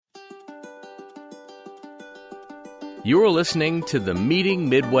You're listening to the Meeting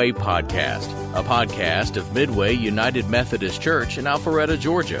Midway podcast, a podcast of Midway United Methodist Church in Alpharetta,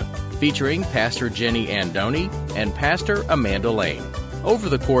 Georgia, featuring Pastor Jenny Andoni and Pastor Amanda Lane. Over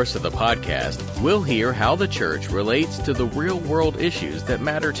the course of the podcast, we'll hear how the church relates to the real-world issues that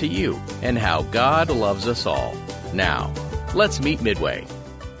matter to you and how God loves us all. Now, let's meet Midway.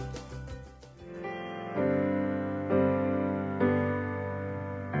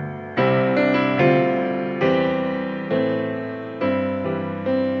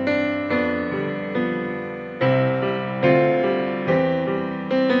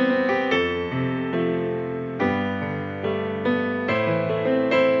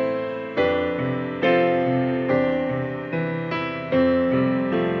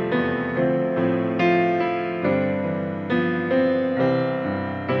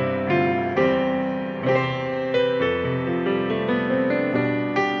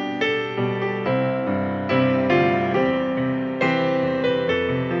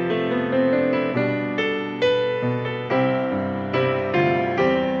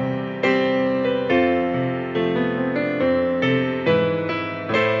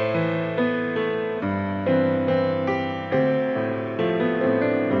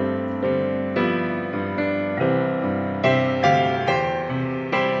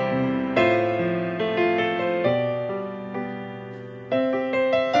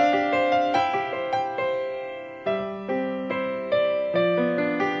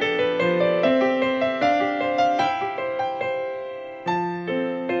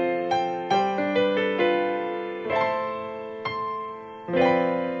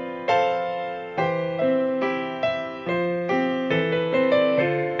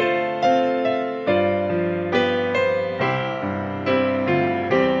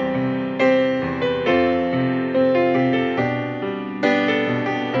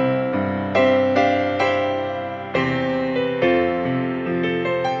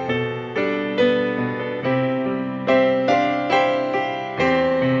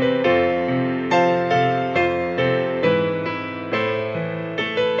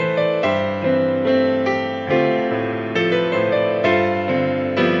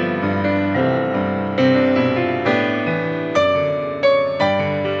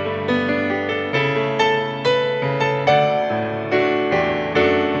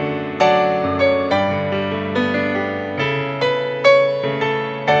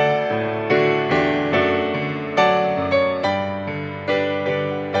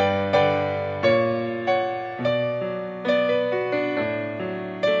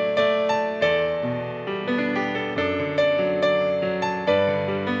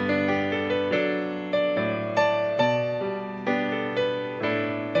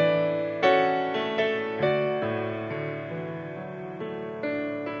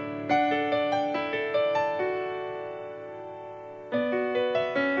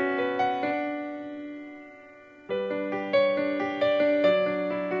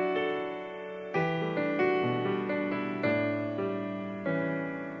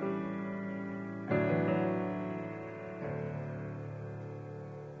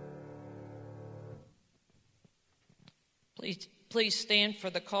 Please stand for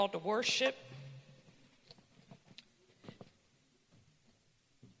the call to worship.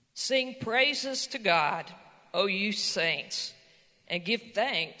 Sing praises to God, O you saints, and give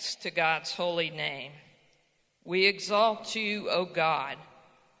thanks to God's holy name. We exalt you, O God,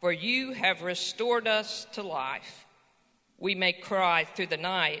 for you have restored us to life. We may cry through the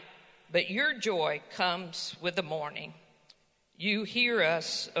night, but your joy comes with the morning. You hear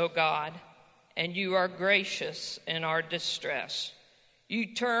us, O God, and you are gracious in our distress.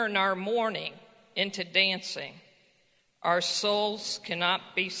 You turn our mourning into dancing. Our souls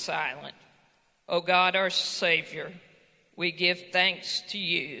cannot be silent. O God, our Savior, we give thanks to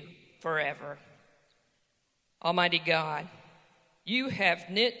you forever. Almighty God, you have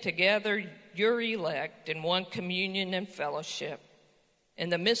knit together your elect in one communion and fellowship in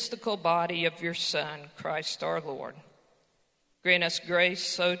the mystical body of your Son, Christ our Lord. Grant us grace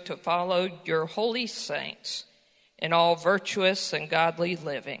so to follow your holy saints in all virtuous and godly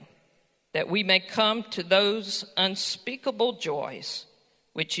living, that we may come to those unspeakable joys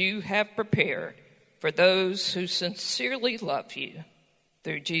which you have prepared for those who sincerely love you,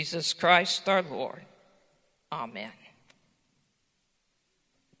 through Jesus Christ our Lord. Amen.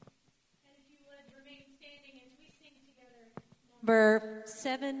 And if you would remain standing as we sing together number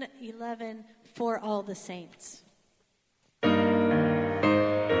 711, For All the Saints.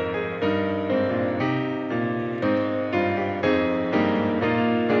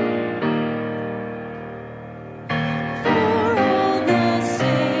 For all the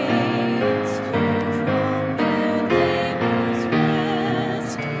saints who've wandered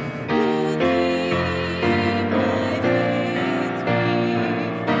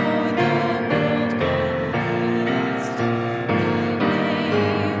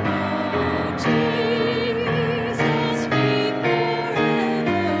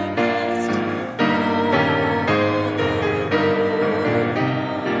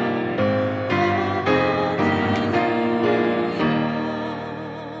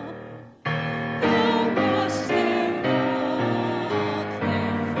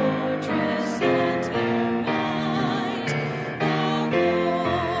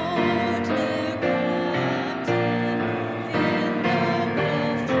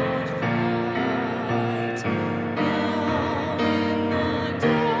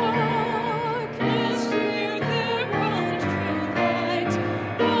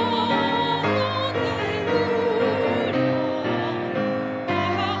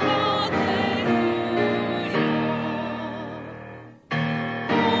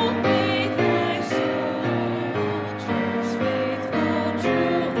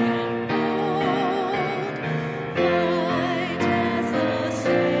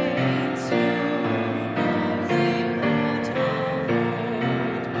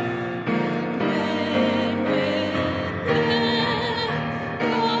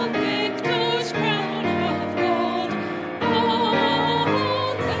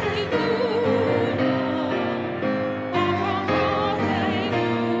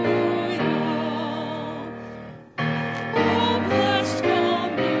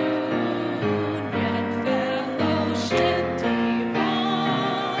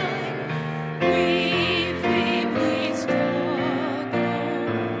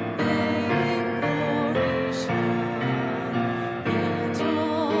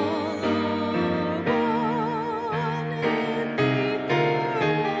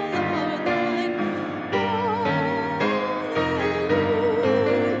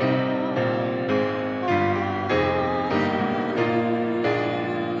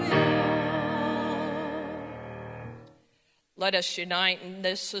let us unite in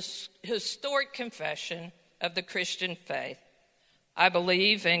this historic confession of the Christian faith. I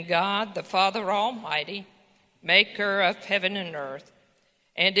believe in God, the Father Almighty, maker of heaven and earth,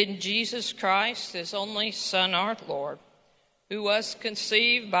 and in Jesus Christ, his only Son, our Lord, who was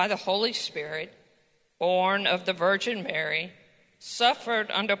conceived by the Holy Spirit, born of the Virgin Mary, suffered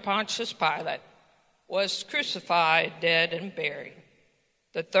under Pontius Pilate, was crucified, dead, and buried.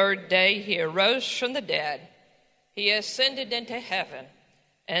 The third day he arose from the dead. He ascended into heaven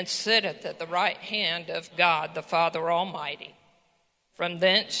and sitteth at the right hand of God the Father Almighty. From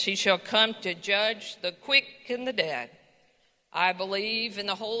thence he shall come to judge the quick and the dead. I believe in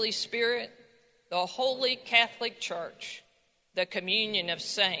the Holy Spirit, the Holy Catholic Church, the communion of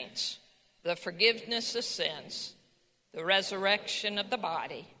saints, the forgiveness of sins, the resurrection of the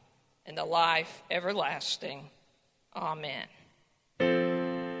body, and the life everlasting. Amen.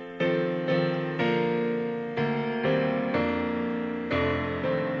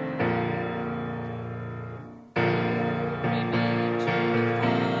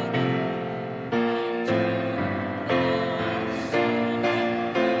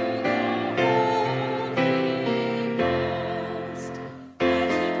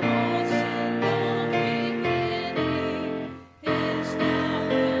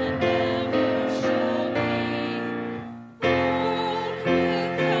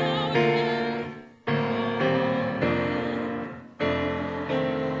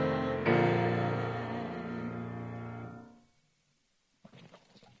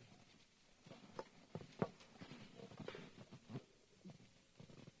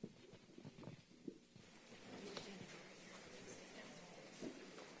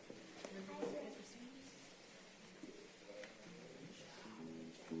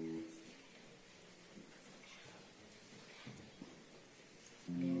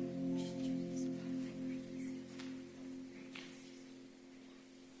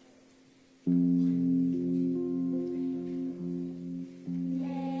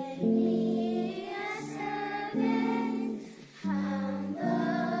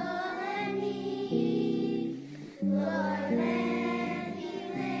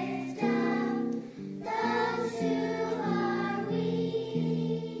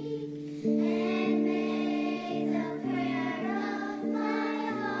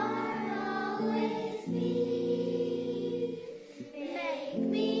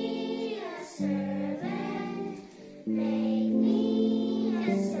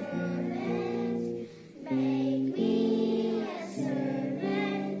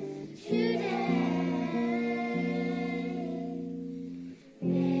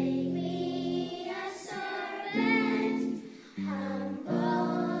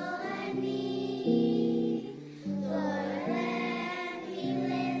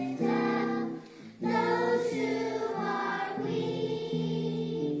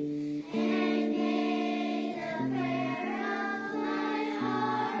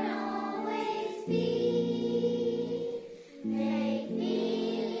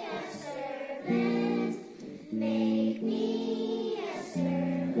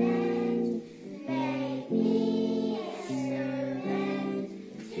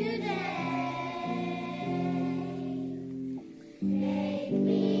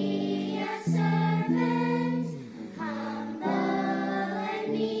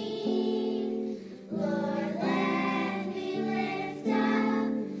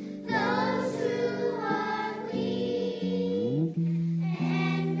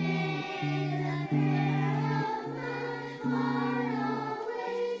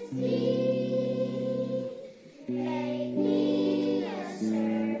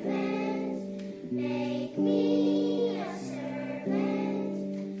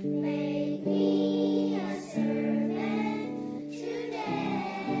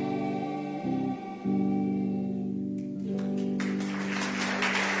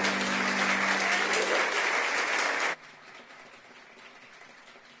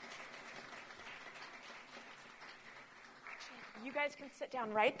 You guys can sit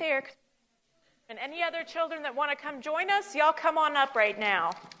down right there. And any other children that want to come join us, y'all come on up right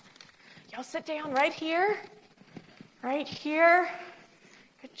now. Y'all sit down right here. Right here.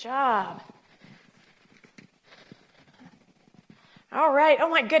 Good job. All right. Oh,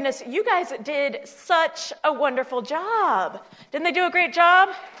 my goodness. You guys did such a wonderful job. Didn't they do a great job?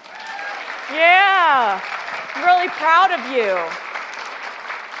 Yeah. I'm really proud of you.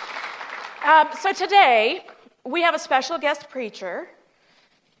 So today, we have a special guest preacher.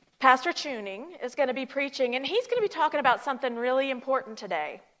 Pastor Tuning is going to be preaching, and he's going to be talking about something really important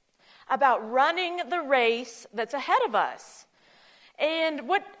today, about running the race that's ahead of us. And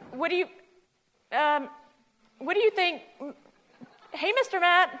what do you think Hey, Mr.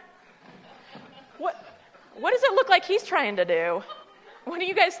 Matt. What does it look like he's trying to do? What do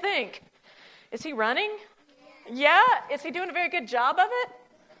you guys think? Is he running? Yeah? Is he doing a very good job of it?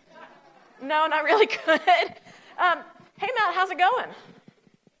 No, not really good. Hey, Matt, how's it going? I'm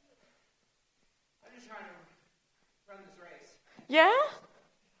just trying to run this race. Yeah?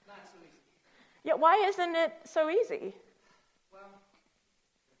 Not so easy. Yeah, why isn't it so easy? Well,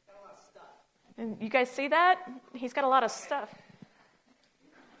 I've got a lot of stuff. And you guys see that? He's got a lot of stuff.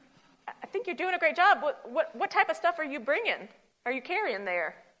 I think you're doing a great job. What type of stuff are you bringing? Are you carrying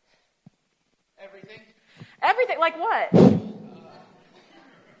there? Everything. Everything, like what?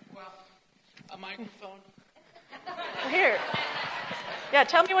 Well, a microphone. Here. Yeah,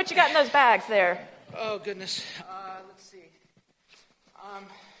 tell me what you got in those bags there. Oh, goodness. Let's see.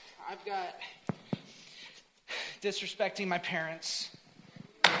 I've got disrespecting my parents.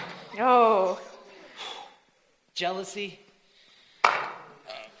 Oh. Jealousy.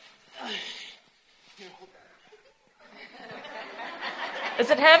 Is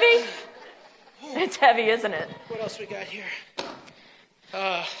it heavy? It's heavy, isn't it? What else we got here?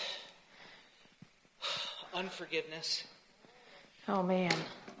 Unforgiveness. Oh, man.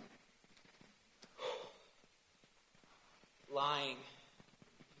 Lying.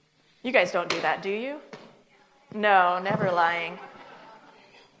 You guys don't do that, do you? No, never lying.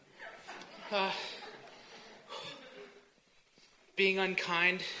 Being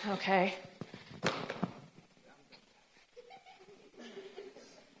unkind. Okay.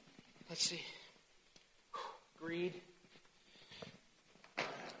 Let's see. Greed.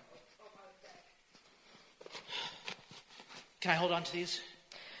 Can I hold on to these?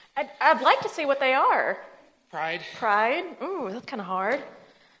 I'd like to see what they are. Pride. Pride. Ooh, that's kind of hard.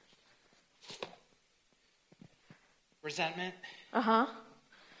 Resentment. Uh-huh.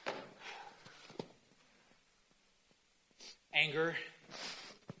 Anger.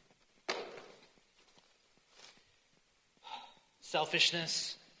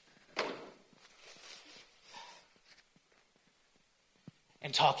 Selfishness.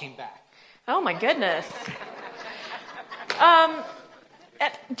 And talking back. Oh, my goodness.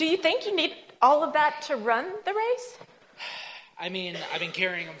 Do you think you need all of that to run the race? I mean, I've been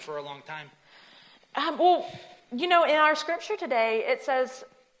carrying them for a long time. Well, you know, in our scripture today, it says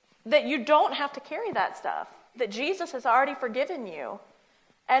that you don't have to carry that stuff, that Jesus has already forgiven you.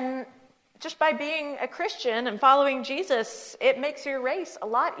 And just by being a Christian and following Jesus, it makes your race a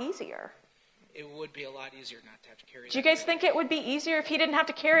lot easier. It would be a lot easier not to have to carry that. Do you guys think it would be easier if he didn't have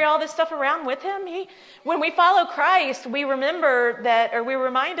to carry all this stuff around with him? When we follow Christ, we remember that, or we're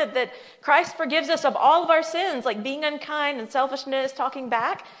reminded that Christ forgives us of all of our sins, like being unkind and selfishness, talking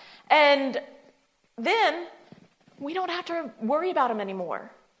back. And then we don't have to worry about them anymore.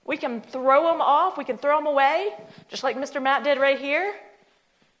 We can throw them off. We can throw them away, just like Mr. Matt did right here.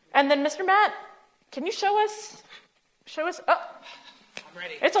 And then, Mr. Matt, can you show us? Oh, I'm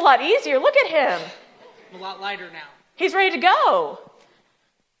ready. it's a lot easier. Look at him. I'm a lot lighter now. He's ready to go.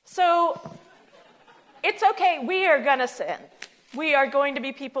 So it's okay. We are going to sin. We are going to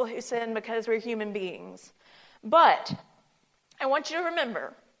be people who sin because we're human beings. But I want you to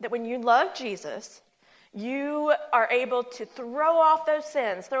remember that when you love Jesus, you are able to throw off those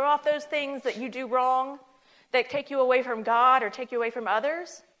sins, throw off those things that you do wrong, that take you away from God or take you away from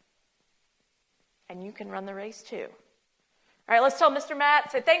others, and you can run the race too. All right, let's tell Mr.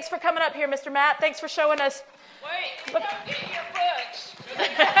 Matt. Say, thanks for coming up here, Mr. Matt. Thanks for showing us. Wait, don't get your books.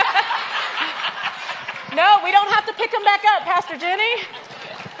 No, we don't have to pick them back up, Pastor Jenny.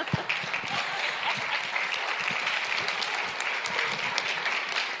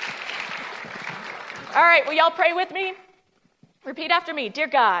 All right, will y'all pray with me? Repeat after me. Dear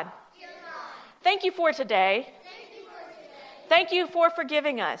God, thank you for today. Thank you for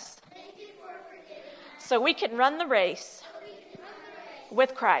forgiving us. So we can run the race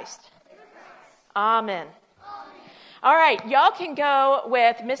with Christ. Amen. All right, y'all can go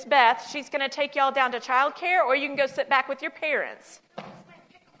with Miss Beth. She's going to take y'all down to childcare, or you can go sit back with your parents.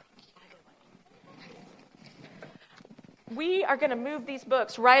 We are going to move these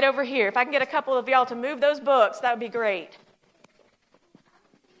books right over here. If I can get a couple of y'all to move those books, that would be great.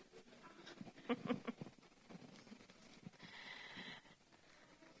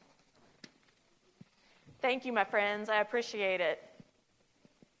 Thank you, my friends. I appreciate it.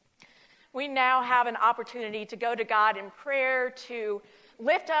 We now have an opportunity to go to God in prayer, to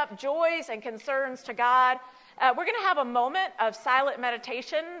lift up joys and concerns to God. We're going to have a moment of silent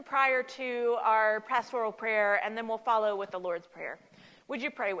meditation prior to our pastoral prayer, and then we'll follow with the Lord's Prayer. Would you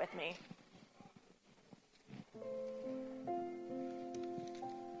pray with me?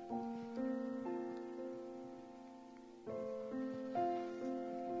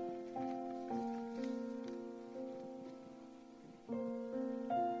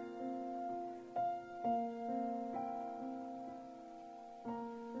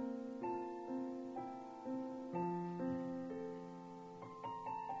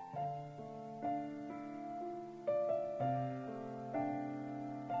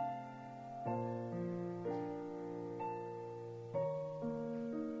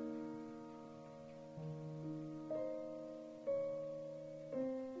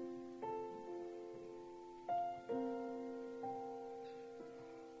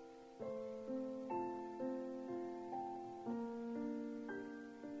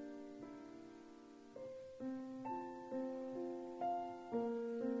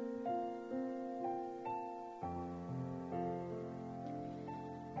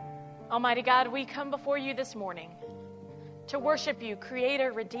 Almighty God, we come before you this morning to worship you,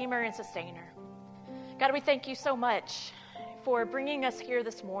 Creator, Redeemer, and Sustainer. God, we thank you so much for bringing us here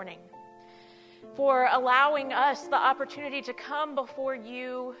this morning, for allowing us the opportunity to come before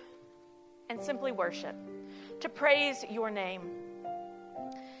you and simply worship, to praise your name.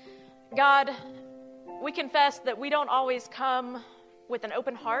 God, we confess that we don't always come with an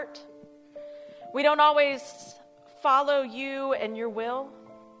open heart. We don't always follow you and your will.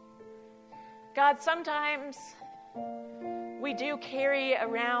 God, sometimes we do carry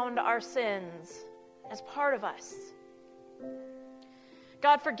around our sins as part of us.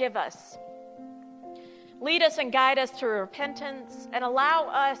 God, forgive us. Lead us and guide us to repentance and allow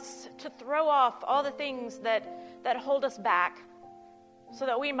us to throw off all the things that hold us back so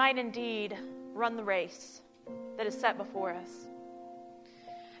that we might indeed run the race that is set before us.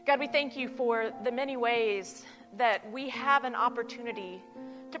 God, we thank you for the many ways that we have an opportunity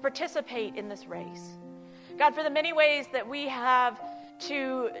to participate in this race. God, for the many ways that we have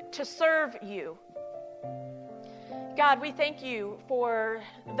to serve you. God, we thank you for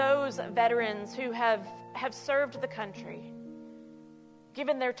those veterans who have served the country,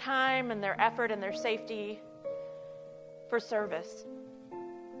 given their time and their effort and their safety for service.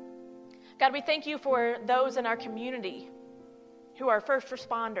 God, we thank you for those in our community who are first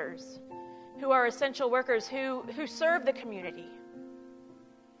responders, who are essential workers, who serve the community.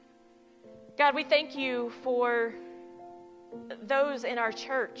 God, we thank you for those in our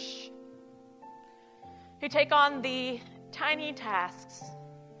church who take on the tiny tasks,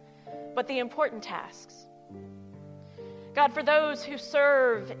 but the important tasks. God, for those who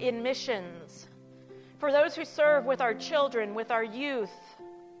serve in missions, for those who serve with our children, with our youth,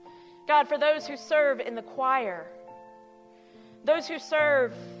 God, for those who serve in the choir, those who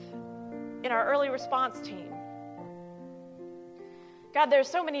serve in our early response team. God, there's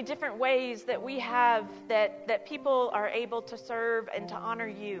so many different ways that we have that people are able to serve and to honor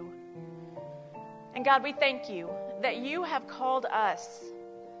you. And God, we thank you that you have called us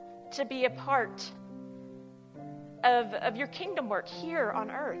to be a part of your kingdom work here on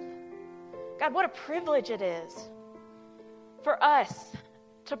earth. God, what a privilege it is for us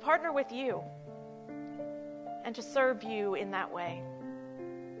to partner with you and to serve you in that way.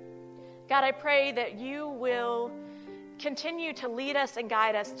 God, I pray that you will continue to lead us and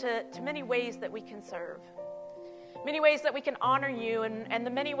guide us to many ways that we can serve, many ways that we can honor you, and the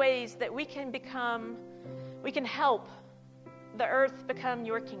many ways that we can help the earth become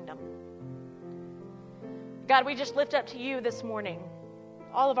your kingdom. God, we just lift up to you this morning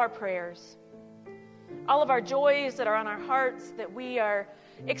all of our prayers, all of our joys that are on our hearts that we are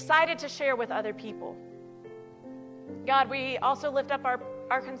excited to share with other people. God, we also lift up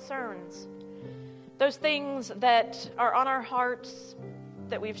our concerns, those things that are on our hearts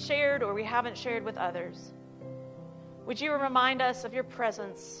that we've shared or we haven't shared with others. Would you remind us of your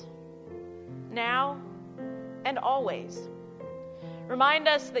presence now and always? Remind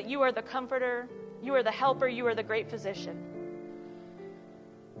us that you are the comforter, you are the helper, you are the great physician.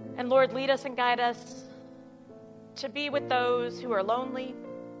 And Lord, lead us and guide us to be with those who are lonely,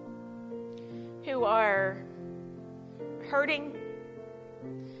 who are hurting.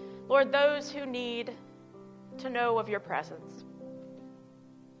 Lord, those who need to know of your presence.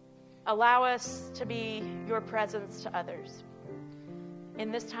 Allow us to be your presence to others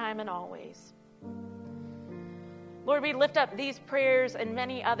in this time and always. Lord, we lift up these prayers and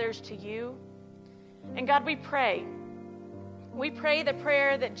many others to you. And God, we pray the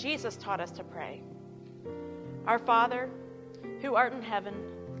prayer that Jesus taught us to pray. Our Father, who art in heaven,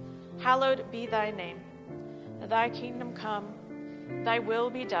 hallowed be thy name. Thy kingdom come, thy will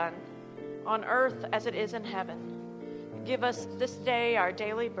be done, on earth as it is in heaven. Give us this day our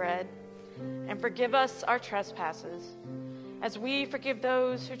daily bread, and forgive us our trespasses, as we forgive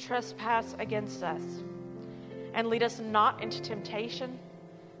those who trespass against us. And lead us not into temptation,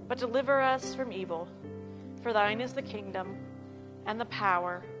 but deliver us from evil. For thine is the kingdom, and the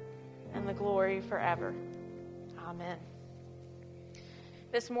power, and the glory forever. Amen.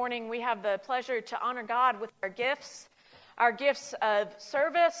 This morning we have the pleasure to honor God with our gifts of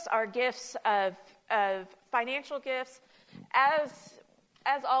service, our gifts of financial gifts.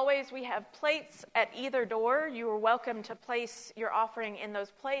 As always, we have plates at either door. You are welcome to place your offering in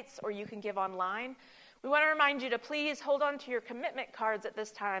those plates, or you can give online. We want to remind you to please hold on to your commitment cards at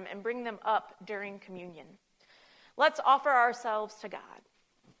this time and bring them up during communion. Let's offer ourselves to God.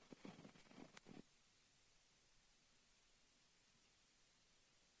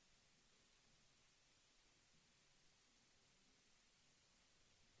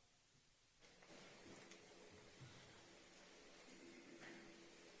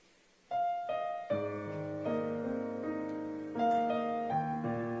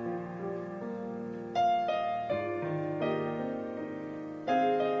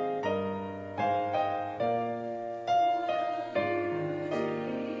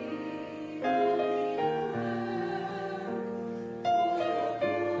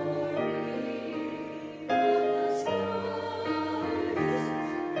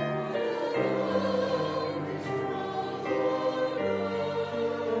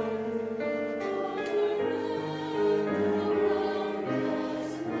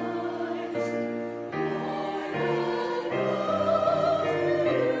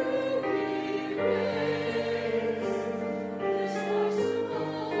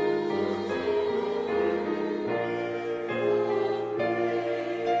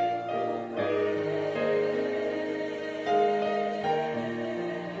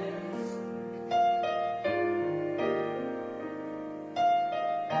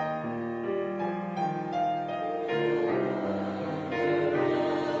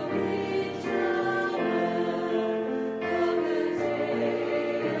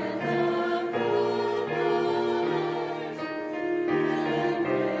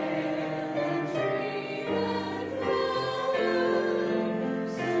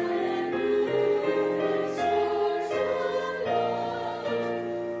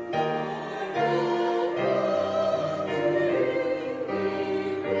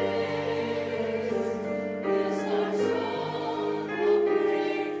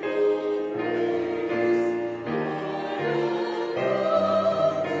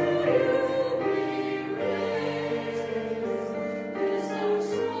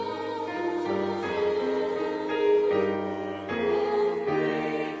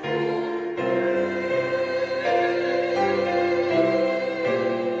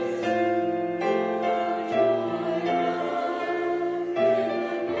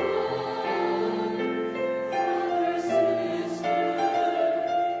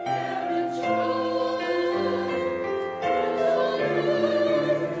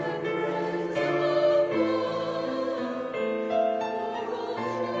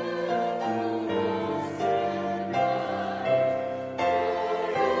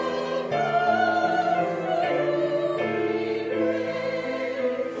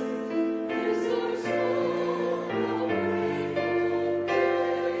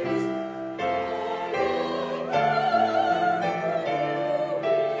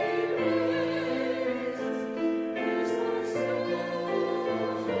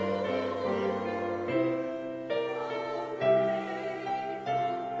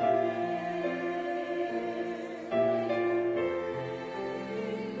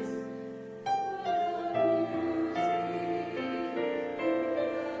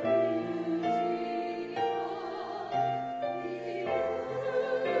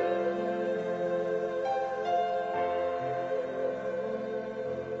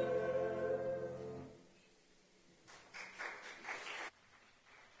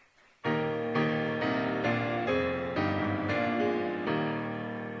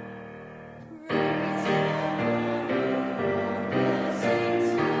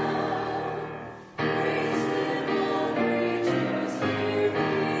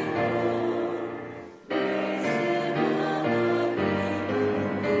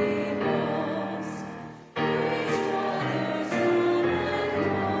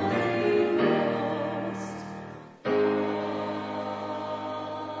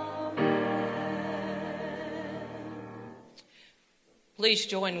 Please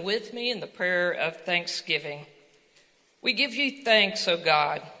join with me in the prayer of thanksgiving. We give you thanks, O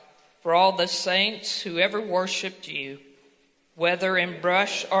God, for all the saints who ever worshiped you, whether in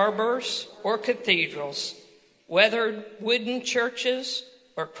brush arbors or cathedrals, whether wooden churches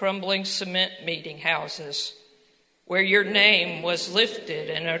or crumbling cement meeting houses, where your name was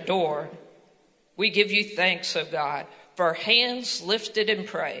lifted and adored. We give you thanks, O God, for hands lifted in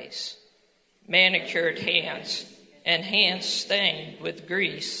praise, manicured hands and hands stained with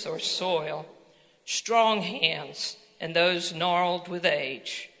grease or soil, strong hands and those gnarled with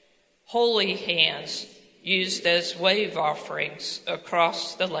age, holy hands used as wave offerings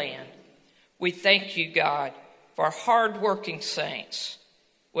across the land. We thank you, God, for hard-working saints,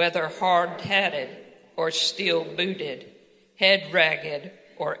 whether hard-hatted or steel-booted, head-ragged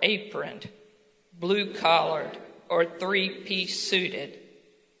or aproned, blue-collared or three-piece suited.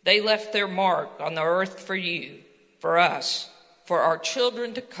 They left their mark on the earth for you, for us, for our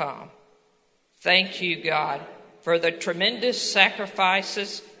children to come. Thank you, God, for the tremendous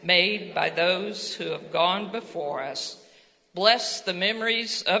sacrifices made by those who have gone before us. Bless the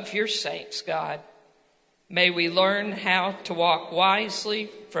memories of your saints, God. May we learn how to walk wisely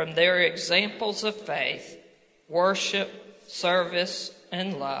from their examples of faith, worship, service,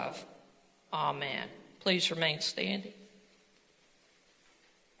 and love. Amen. Please remain standing.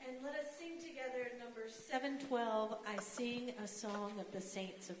 And let us sing together number 712, I Sing a Song of the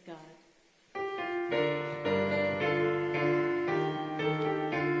Saints of God.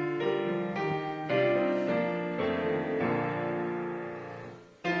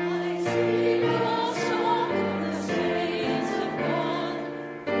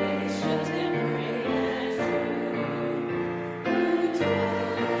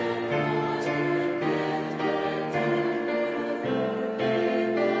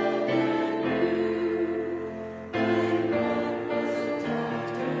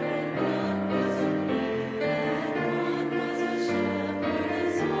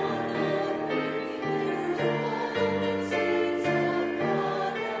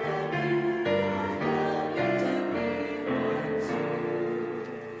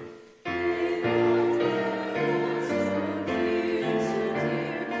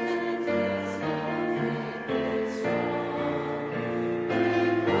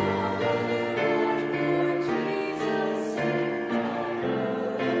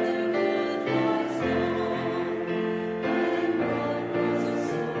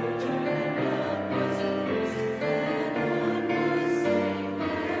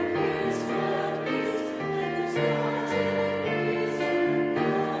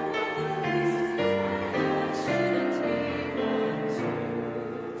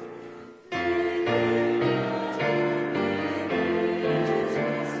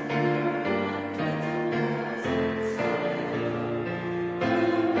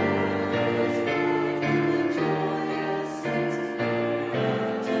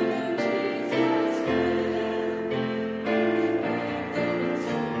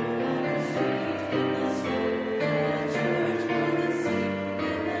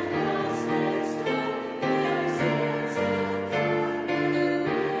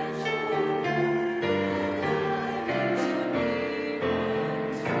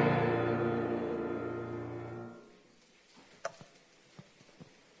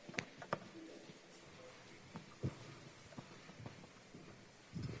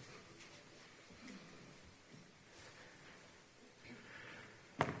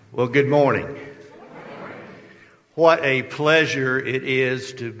 Well, good morning. What a pleasure it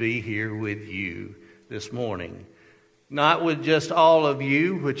is to be here with you this morning. Not with just all of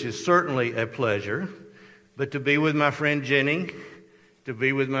you, which is certainly a pleasure, but to be with my friend Jenny, to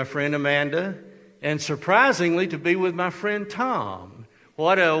be with my friend Amanda, and surprisingly to be with my friend Tom.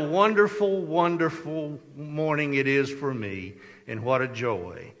 What a wonderful, wonderful morning it is for me, and what a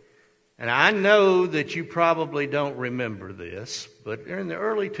joy. And I know that you probably don't remember this, but in the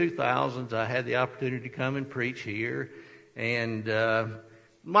early 2000s, I had the opportunity to come and preach here. And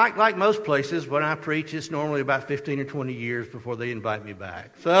like most places, when I preach, it's normally about 15 or 20 years before they invite me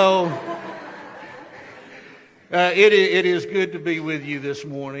back. So it is good to be with you this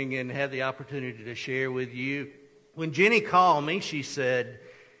morning and have the opportunity to share with you. When Jenny called me, she said,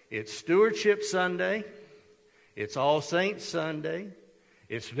 it's Stewardship Sunday, it's All Saints Sunday,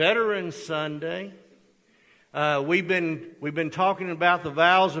 it's Veterans Sunday. We've been talking about the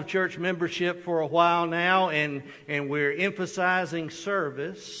vows of church membership for a while now, and we're emphasizing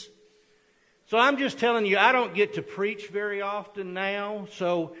service. So I'm just telling you, I don't get to preach very often now.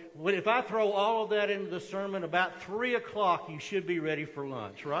 So if I throw all of that into the sermon, about 3 o'clock, you should be ready for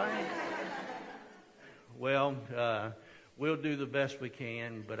lunch, right? Well, we'll do the best we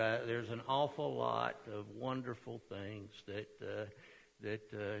can, but there's an awful lot of wonderful things that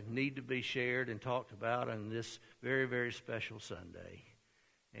need to be shared and talked about on this very, very special Sunday.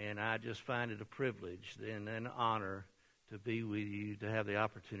 And I just find it a privilege and an honor to be with you, to have the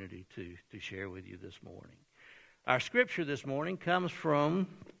opportunity to share with you this morning. Our scripture this morning comes from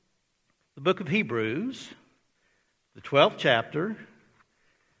the book of Hebrews, the 12th chapter,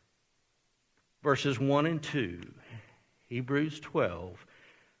 verses 1 and 2. Hebrews 12,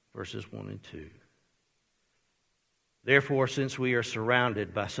 verses 1 and 2. Therefore, since we are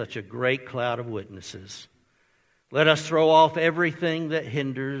surrounded by such a great cloud of witnesses, let us throw off everything that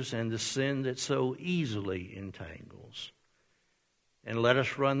hinders and the sin that so easily entangles. And let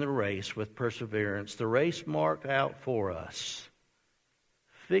us run the race with perseverance, the race marked out for us,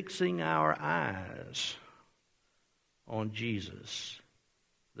 fixing our eyes on Jesus,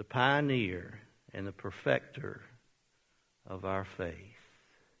 the pioneer and the perfecter of our faith.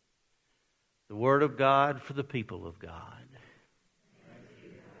 The Word of God for the people of God.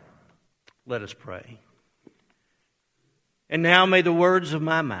 Let us pray. And now may the words of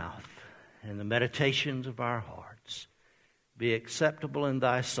my mouth and the meditations of our hearts be acceptable in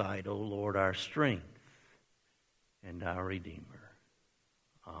thy sight, O Lord, our strength and our Redeemer.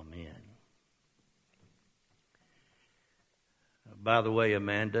 Amen. By the way,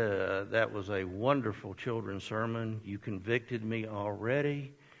 Amanda, that was a wonderful children's sermon. You convicted me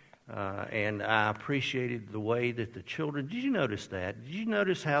already, and I appreciated the way that the children... Did you notice that? Did you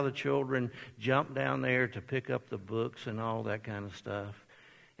notice how the children jumped down there to pick up the books and all that kind of stuff?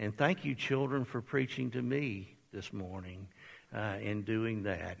 And thank you, children, for preaching to me this morning in doing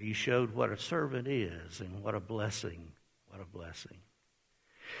that. You showed what a servant is and what a blessing. What a blessing.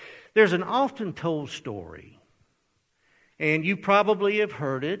 There's an often told story, and you probably have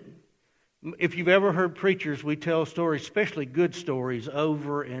heard it. If you've ever heard preachers, we tell stories, especially good stories,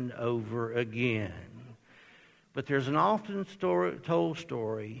 over and over again. But there's an often told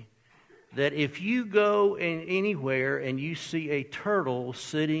story that if you go anywhere and you see a turtle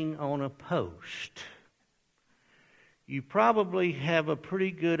sitting on a post, you probably have a pretty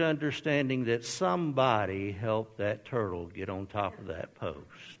good understanding that somebody helped that turtle get on top of that post.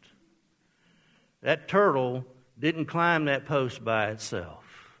 That turtle didn't climb that post by itself.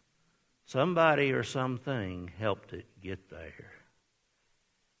 Somebody or something helped it get there.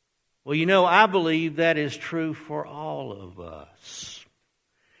 Well, you know, I believe that is true for all of us.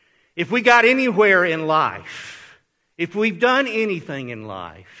 If we got anywhere in life, if we've done anything in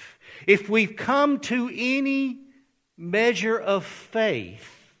life, if we've come to any measure of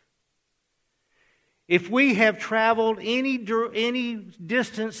faith, if we have traveled any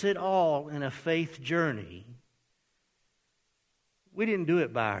distance at all in a faith journey, we didn't do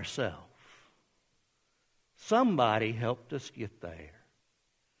it by ourselves. Somebody helped us get there.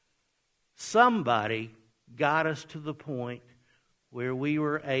 Somebody got us to the point where we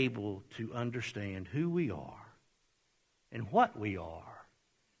were able to understand who we are and what we are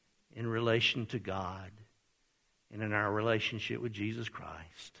in relation to God and in our relationship with Jesus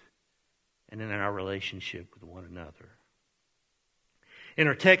Christ and in our relationship with one another. In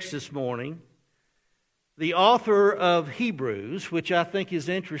our text this morning, the author of Hebrews, which I think is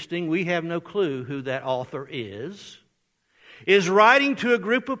interesting, we have no clue who that author is writing to a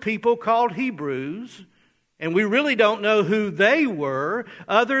group of people called Hebrews, and we really don't know who they were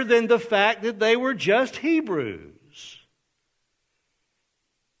other than the fact that they were just Hebrews.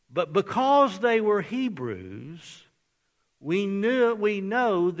 But because they were Hebrews, we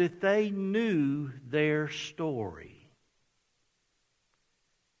know that they knew their story.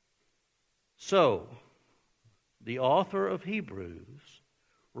 So, the author of Hebrews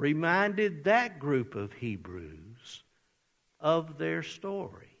reminded that group of Hebrews of their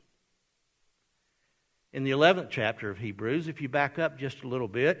story. In the 11th chapter of Hebrews, if you back up just a little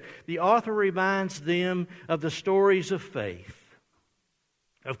bit, the author reminds them of the stories of faith,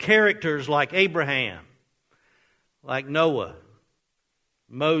 of characters like Abraham, like Noah,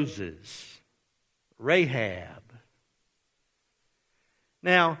 Moses, Rahab.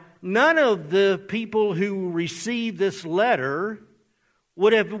 Now, none of the people who received this letter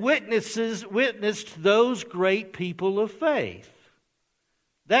would have witnessed those great people of faith.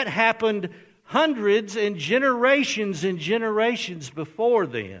 That happened hundreds and generations before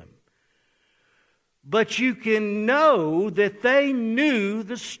them. But you can know that they knew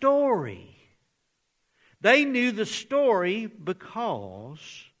the story. They knew the story because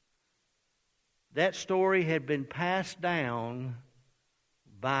that story had been passed down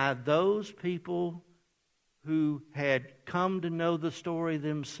by those people who had come to know the story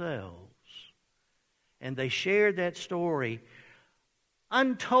themselves. and they shared that story.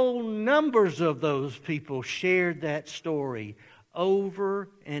 Untold numbers of those people shared that story over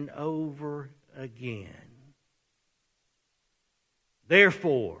and over again.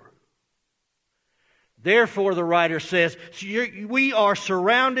 Therefore, the writer says, we are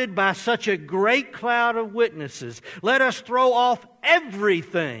surrounded by such a great cloud of witnesses. Let us throw off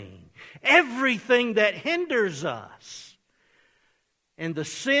everything that hinders us, and the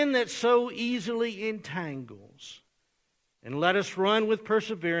sin that so easily entangles. And let us run with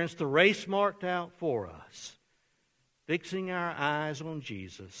perseverance the race marked out for us, fixing our eyes on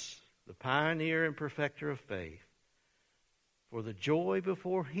Jesus, the pioneer and perfecter of faith. For the joy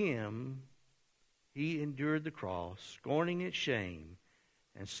before Him, He endured the cross, scorning its shame,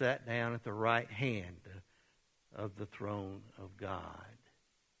 and sat down at the right hand of the throne of God.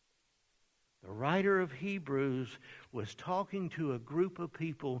 The writer of Hebrews was talking to a group of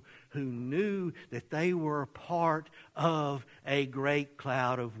people who knew that they were a part of a great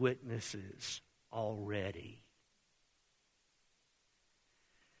cloud of witnesses already.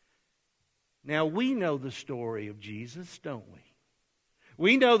 Now, we know the story of Jesus, don't we?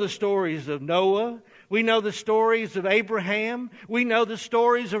 We know the stories of Noah. We know the stories of Abraham. We know the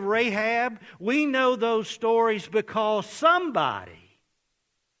stories of Rahab. We know those stories because somebody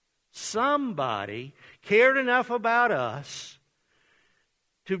cared enough about us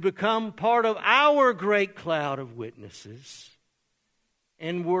to become part of our great cloud of witnesses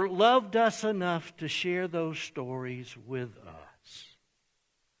and loved us enough to share those stories with us.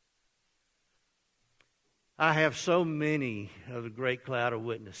 I have so many of the great cloud of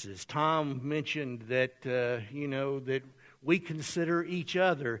witnesses. Tom mentioned that, that we consider each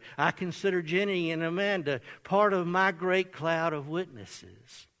other. I consider Jenny and Amanda part of my great cloud of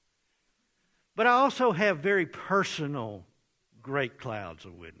witnesses. But I also have very personal great clouds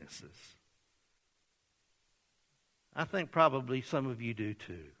of witnesses. I think probably some of you do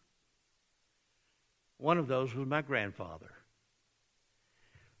too. One of those was my grandfather.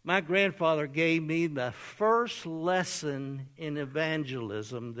 My grandfather gave me the first lesson in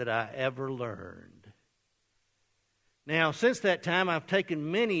evangelism that I ever learned. Now, since that time, I've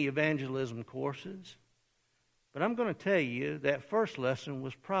taken many evangelism courses, but I'm going to tell you that first lesson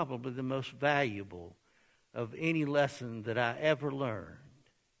was probably the most valuable of any lesson that I ever learned.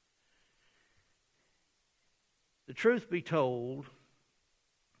 The truth be told,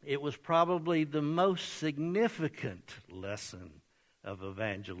 it was probably the most significant lesson of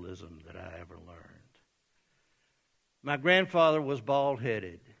evangelism that I ever learned. My grandfather was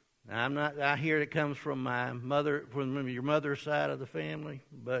bald-headed. Now, I hear it comes from my mother, from your mother's side of the family,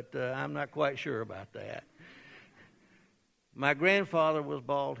 but I'm not quite sure about that. My grandfather was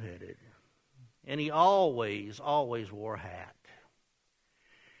bald-headed, and he always wore a hat.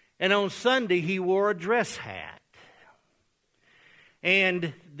 And on Sunday, he wore a dress hat.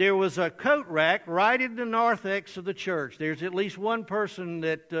 And there was a coat rack right in the narthex of the church. There's at least one person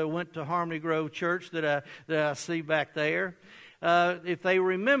that went to Harmony Grove Church that I see back there. If they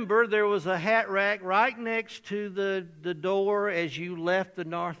remember, there was a hat rack right next to the door as you left the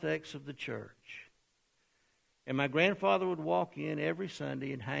narthex of the church. And my grandfather would walk in every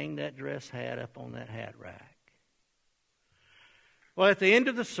Sunday and hang that dress hat up on that hat rack. Well, at the end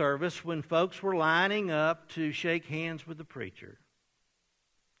of the service, when folks were lining up to shake hands with the preacher,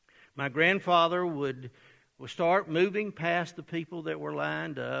 my grandfather would start moving past the people that were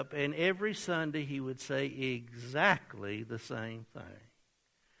lined up, and every Sunday he would say exactly the same thing.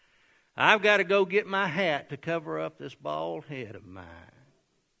 I've got to go get my hat to cover up this bald head of mine.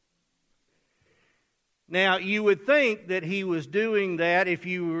 Now, you would think that he was doing that, if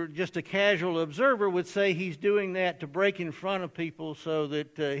you were just a casual observer, would say he's doing that to break in front of people so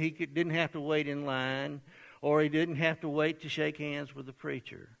that he didn't have to wait in line, or he didn't have to wait to shake hands with the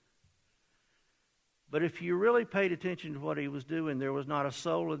preacher. But if you really paid attention to what he was doing, there was not a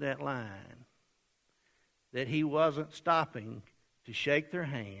soul in that line that he wasn't stopping to shake their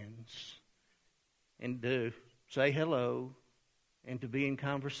hands and to say hello and to be in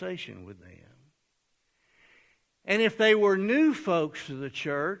conversation with them. And if they were new folks to the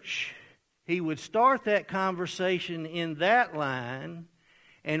church, he would start that conversation in that line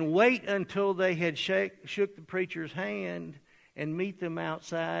and wait until they had shook the preacher's hand and meet them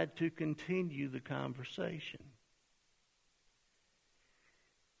outside to continue the conversation.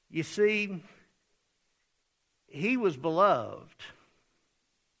 You see, he was beloved,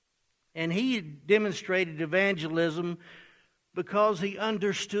 and he demonstrated evangelism because he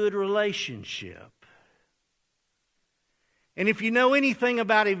understood relationship. And if you know anything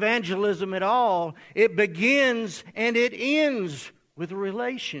about evangelism at all, it begins and it ends with a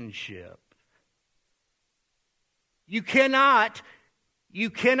relationship. You cannot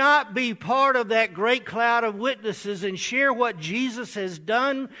be part of that great cloud of witnesses and share what Jesus has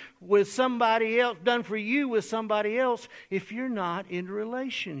done with somebody else, done for you with somebody else, if you're not in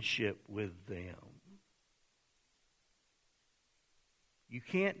relationship with them. You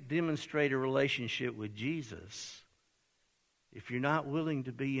can't demonstrate a relationship with Jesus if you're not willing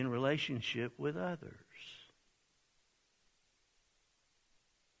to be in relationship with others.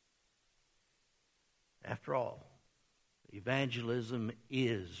 After all, evangelism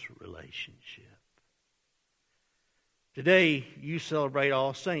is relationship. Today, you celebrate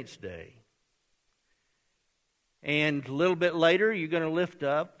All Saints' Day. And a little bit later, you're going to lift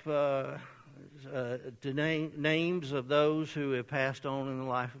up names of those who have passed on in the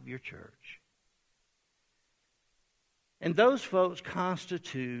life of your church. And those folks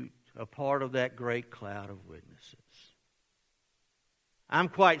constitute a part of that great cloud of witnesses. I'm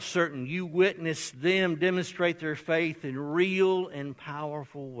quite certain you witnessed them demonstrate their faith in real and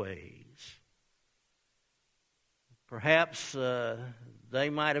powerful ways. Perhaps they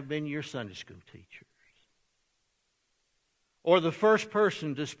might have been your Sunday school teachers, or the first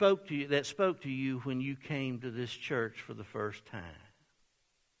person that spoke to you when you came to this church for the first time,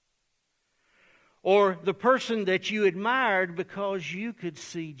 or the person that you admired because you could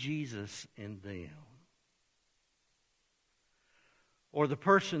see Jesus in them. Or the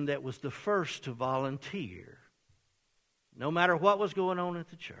person that was the first to volunteer. No matter what was going on at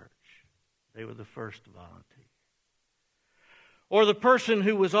the church, they were the first to volunteer. Or the person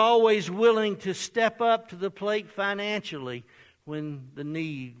who was always willing to step up to the plate financially when the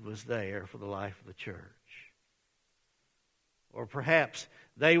need was there for the life of the church. Or perhaps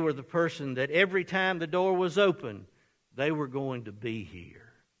they were the person that every time the door was open, they were going to be here.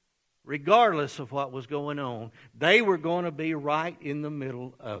 Regardless of what was going on, they were going to be right in the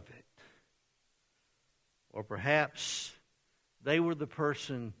middle of it. Or perhaps they were the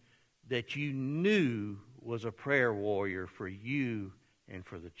person that you knew was a prayer warrior for you and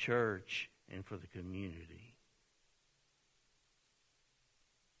for the church and for the community.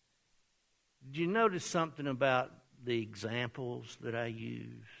 Did you notice something about the examples that I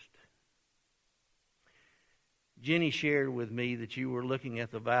used? Jenny shared with me that you were looking at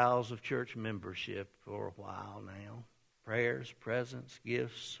the vows of church membership for a while now. Prayers, presence,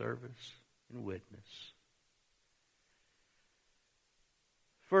 gifts, service, and witness.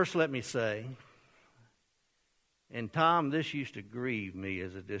 First, let me say, and Tom, this used to grieve me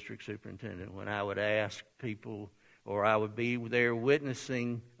as a district superintendent when I would ask people, or I would be there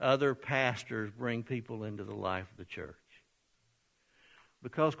witnessing other pastors bring people into the life of the church.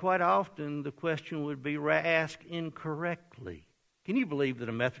 Because quite often the question would be asked incorrectly. Can you believe that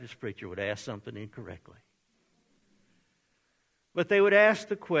a Methodist preacher would ask something incorrectly? But they would ask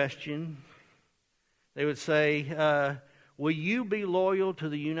the question, they would say, will you be loyal to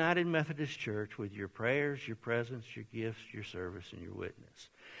the United Methodist Church with your prayers, your presence, your gifts, your service, and your witness?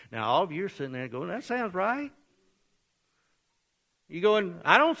 Now all of you are sitting there going, that sounds right. You're going,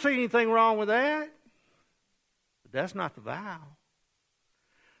 I don't see anything wrong with that. But that's not the vow.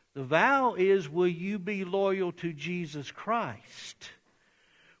 The vow is, will you be loyal to Jesus Christ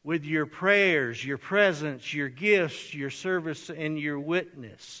with your prayers, your presence, your gifts, your service, and your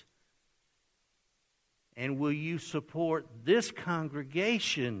witness? And will you support this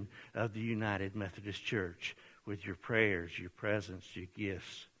congregation of the United Methodist Church with your prayers, your presence, your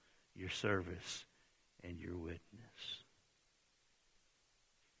gifts, your service, and your witness?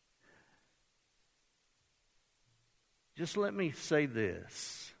 Just let me say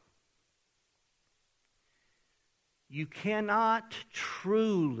this. You cannot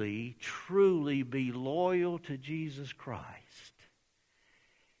truly be loyal to Jesus Christ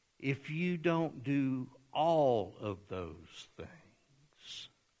if you don't do all of those things.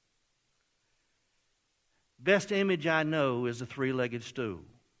 Best image I know is a three-legged stool.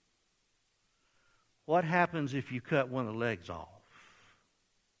 What happens if you cut one of the legs off?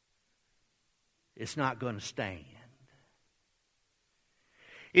 It's not going to stand.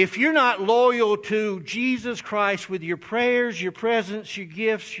 If you're not loyal to Jesus Christ with your prayers, your presence, your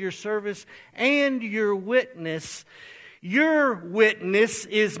gifts, your service, and your witness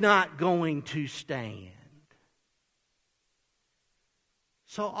is not going to stand.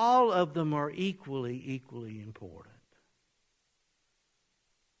 So all of them are equally important.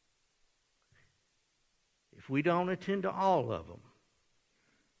 If we don't attend to all of them,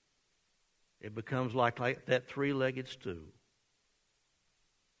 it becomes like that three-legged stool.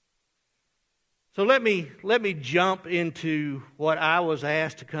 So let me jump into what I was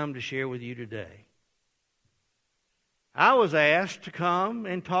asked to come to share with you today. I was asked to come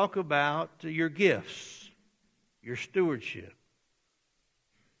and talk about your gifts. your stewardship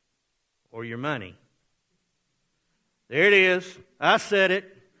or your money. There it is. I said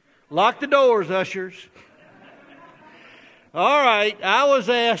it. Lock the doors, ushers. All right, I was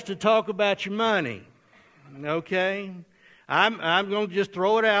asked to talk about your money. Okay? I'm going to just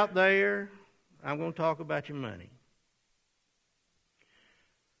throw it out there. I'm going to talk about your money.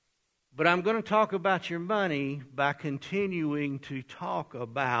 But I'm going to talk about your money by continuing to talk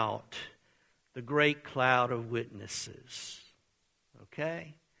about the great cloud of witnesses.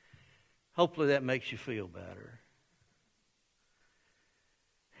 Okay? Hopefully that makes you feel better.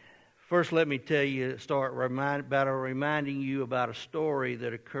 First, let me reminding you about a story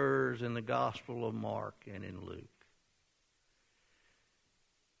that occurs in the Gospel of Mark and in Luke.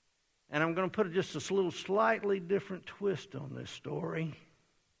 And I'm going to put just a little slightly different twist on this story,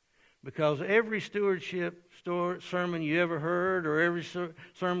 because every stewardship sermon you ever heard, or every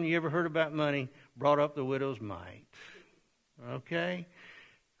sermon you ever heard about money, brought up the widow's mite. Okay?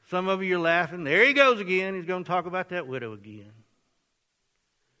 Some of you are laughing. There he goes again. He's going to talk about that widow again.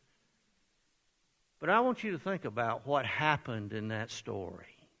 But I want you to think about what happened in that story.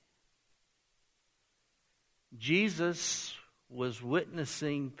 Jesus was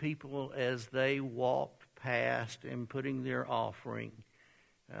witnessing people as they walked past and putting their offering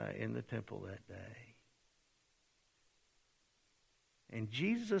in the temple that day. And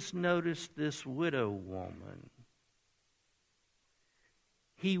Jesus noticed this widow woman.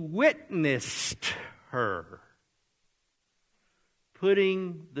 He witnessed her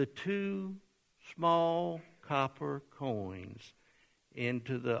putting the 2 small copper coins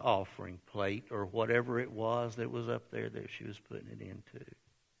into the offering plate, or whatever it was that was up there that she was putting it into.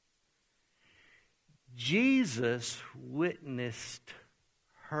 Jesus witnessed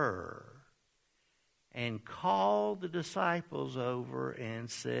her and called the disciples over and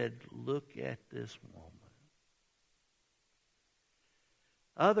said, "Look at this woman."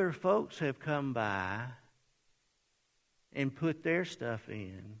 Other folks have come by and put their stuff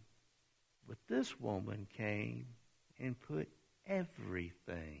in, but this woman came and put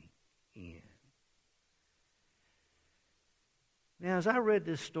everything in. Now, as I read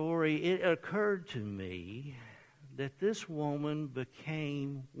this story, it occurred to me that this woman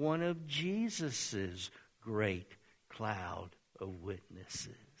became one of Jesus' great cloud of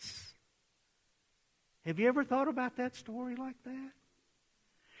witnesses. Have you ever thought about that story like that?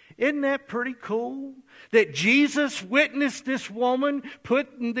 Isn't that pretty cool? That Jesus witnessed this woman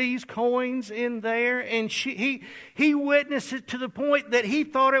putting these coins in there, and he witnessed it to the point that he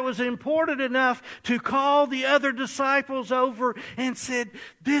thought it was important enough to call the other disciples over and said,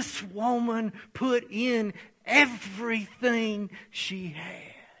 "This woman put in everything she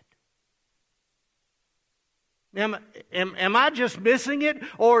had." Now, am I just missing it?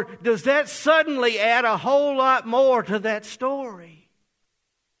 Or does that suddenly add a whole lot more to that story?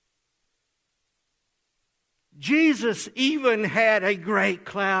 Jesus even had a great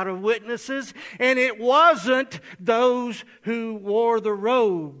cloud of witnesses, and it wasn't those who wore the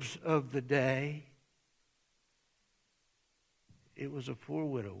robes of the day. It was a poor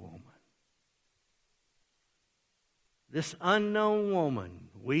widow woman. This unknown woman,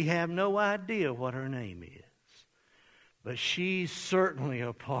 we have no idea what her name is, but she's certainly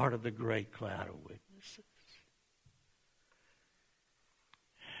a part of the great cloud of witnesses.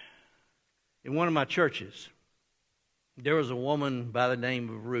 In one of my churches, there was a woman by the name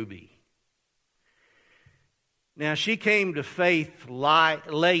of Ruby. Now, she came to faith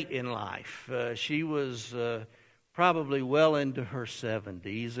late in life. She was probably well into her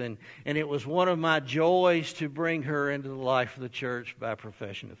 70s, and it was one of my joys to bring her into the life of the church by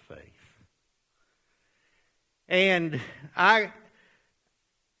profession of faith. And I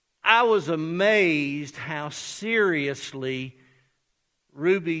was amazed how seriously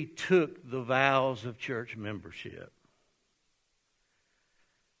Ruby took the vows of church membership.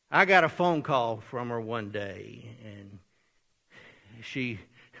 I got a phone call from her one day, and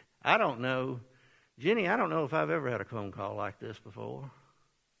I don't know, Jenny, I don't know if I've ever had a phone call like this before.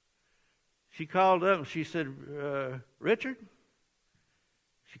 She called up and she said, "Richard?"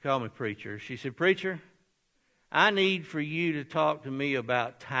 She called me Preacher. She said, "Preacher, I need for you to talk to me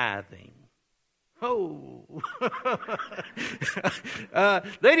about tithing." Oh,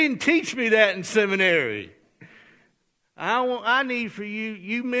 they didn't teach me that in seminary. I need for you.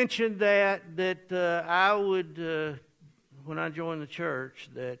 You mentioned that I would, when I joined the church,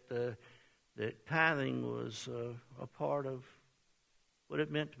 that tithing was a part of what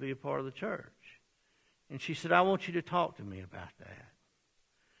it meant to be a part of the church. And she said, "I want you to talk to me about that."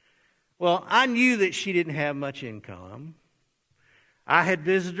 Well, I knew that she didn't have much income. I had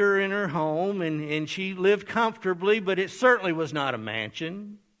visited her in her home, and she lived comfortably, but it certainly was not a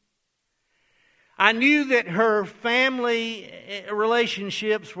mansion. I knew that her family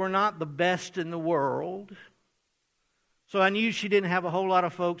relationships were not the best in the world, so I knew she didn't have a whole lot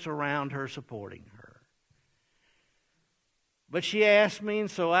of folks around her supporting her. But she asked me,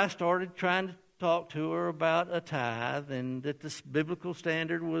 and so I started trying to talk to her about a tithe, and that this biblical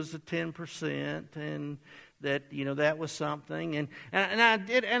standard was a 10%, and that, that was something. And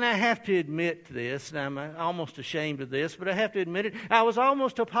I have to admit this, and I'm almost ashamed of this, but I have to admit it, I was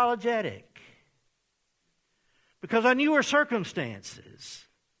almost apologetic. Because I knew her circumstances.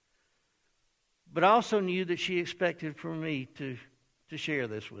 But I also knew that she expected for me to share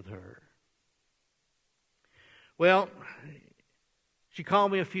this with her. Well, she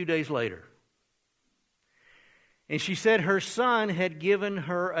called me a few days later. And she said her son had given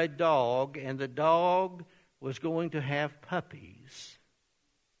her a dog, and the dog was going to have puppies.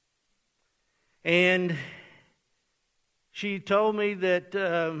 And she told me that,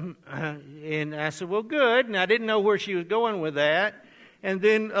 and I said, well, good. And I didn't know where she was going with that. And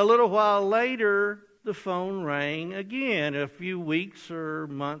then a little while later, the phone rang again, a few weeks or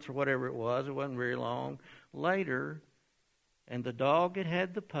months or whatever it wasn't very long later. And the dog had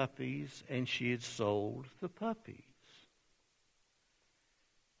had the puppies, and she had sold the puppies.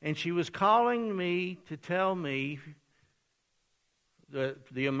 And she was calling me to tell me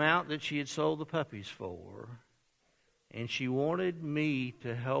the amount that she had sold the puppies for. And she wanted me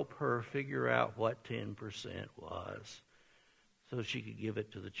to help her figure out what 10% was so she could give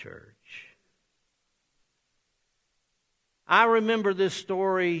it to the church. I remember this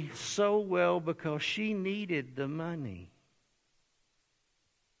story so well because she needed the money.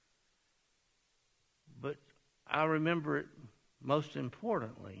 But I remember it most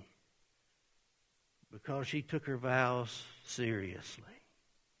importantly because she took her vows seriously.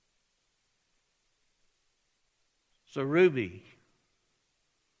 So Ruby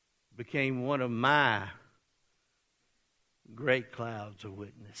became one of my great clouds of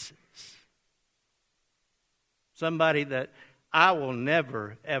witnesses. Somebody that I will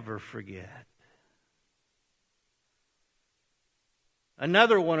never, ever forget.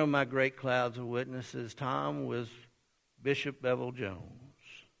 Another one of my great clouds of witnesses, Tom, was Bishop Bevel Jones.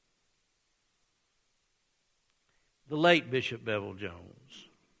 The late Bishop Bevel Jones.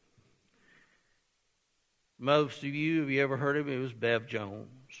 Most of you, have you ever heard of him? It was Bev Jones.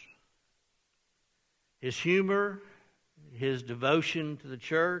 His humor, his devotion to the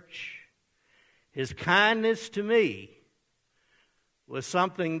church, his kindness to me was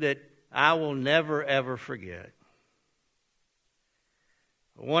something that I will never, ever forget.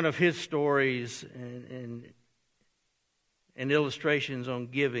 One of his stories and illustrations on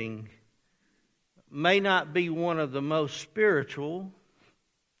giving may not be one of the most spiritual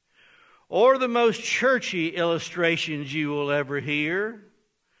or the most churchy illustrations you will ever hear.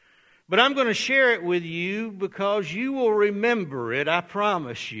 But I'm going to share it with you because you will remember it, I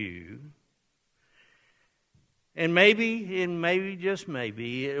promise you. And maybe, just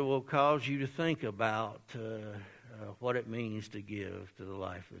maybe, it will cause you to think about what it means to give to the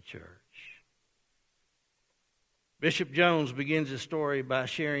life of the church. Bishop Jones begins his story by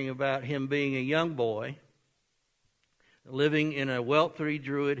sharing about him being a young boy living in a wealthy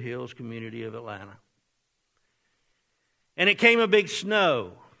Druid Hills community of Atlanta. And it came a big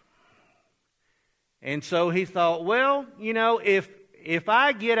snow. And so he thought, well, if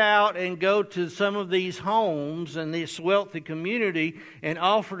I get out and go to some of these homes in this wealthy community and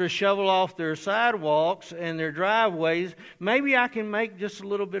offer to shovel off their sidewalks and their driveways, maybe I can make just a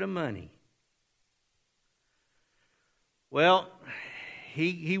little bit of money. Well,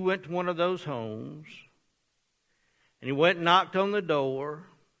 he went to one of those homes, and he went and knocked on the door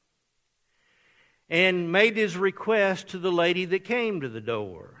and made his request to the lady that came to the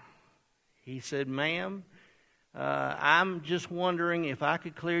door. He said, ma'am, I'm just wondering if I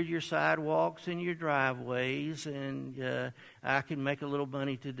could clear your sidewalks and your driveways, and I can make a little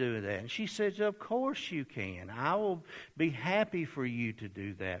money to do that. And she says, of course you can. I will be happy for you to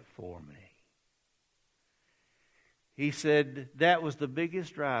do that for me. He said that was the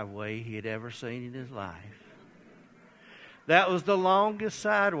biggest driveway he had ever seen in his life. That was the longest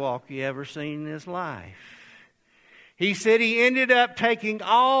sidewalk he ever seen in his life. He said he ended up taking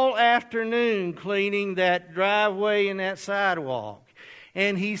all afternoon cleaning that driveway and that sidewalk.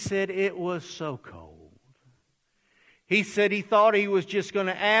 And he said it was so cold. He said he thought he was just going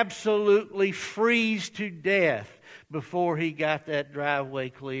to absolutely freeze to death before he got that driveway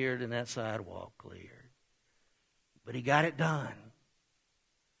cleared and that sidewalk cleared. But he got it done.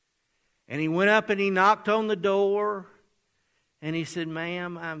 And he went up and he knocked on the door. And he said,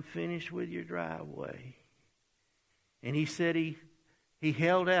 "Ma'am, I'm finished with your driveway." And he said he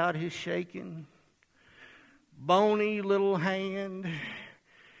held out his shaking, bony little hand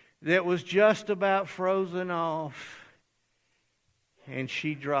that was just about frozen off. And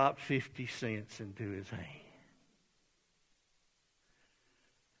she dropped 50 cents into his hand.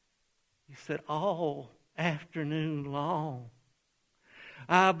 He said, "All afternoon long,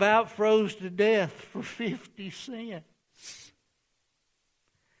 I about froze to death for 50 cents.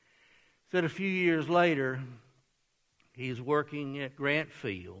 Said a few years later, he's working at Grant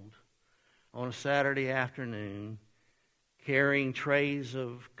Field on a Saturday afternoon, carrying trays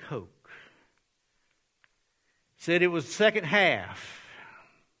of Coke. Said it was the second half,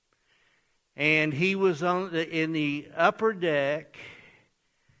 and he was in the upper deck,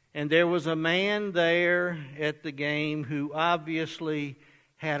 and there was a man there at the game who obviously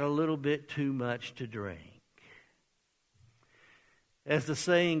had a little bit too much to drink. As the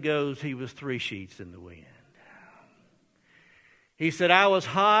saying goes, he was 3 sheets in the wind. He said, I was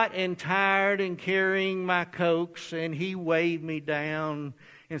hot and tired and carrying my Cokes, and he waved me down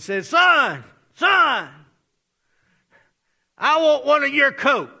and said, son, I want one of your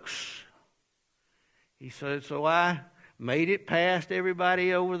Cokes. He said, so I made it past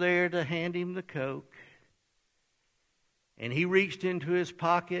everybody over there to hand him the Coke. And he reached into his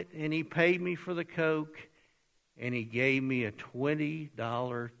pocket and he paid me for the Coke, and he gave me a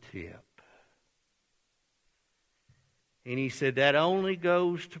 $20 tip. And he said, that only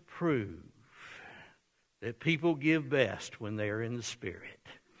goes to prove that people give best when they are in the Spirit.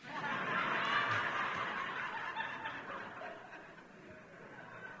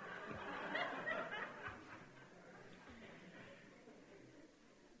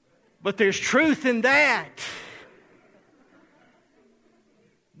 But there's truth in that.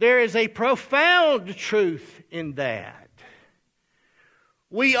 There is a profound truth in that.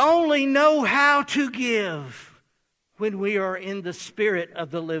 We only know how to give when we are in the Spirit of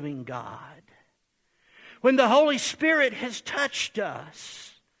the living God. When the Holy Spirit has touched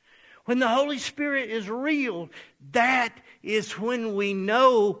us. When the Holy Spirit is real, that is when we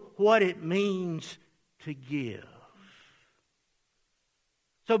know what it means to give.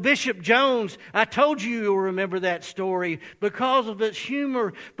 So Bishop Jones, I told you you'll remember that story because of its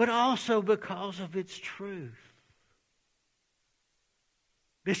humor, but also because of its truth.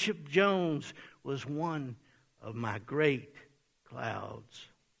 Bishop Jones was one of my great clouds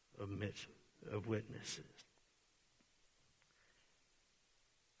of witnesses.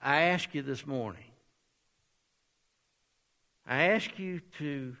 I ask you this morning, I ask you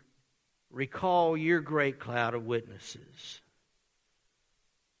to recall your great cloud of witnesses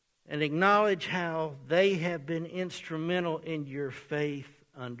and acknowledge how they have been instrumental in your faith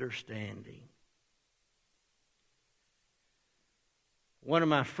understanding. One of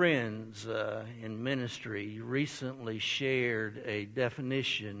my friends in ministry recently shared a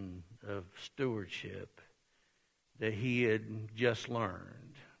definition of stewardship that he had just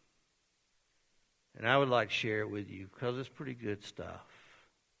learned. And I would like to share it with you because it's pretty good stuff.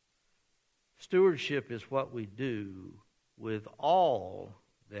 Stewardship is what we do with all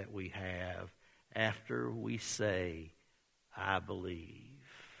that we have after we say, I believe.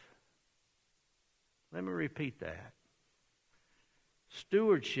 Let me repeat that.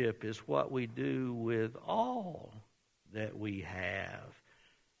 Stewardship is what we do with all that we have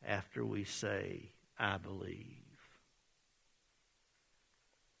after we say, I believe.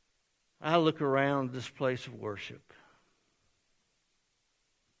 I look around this place of worship,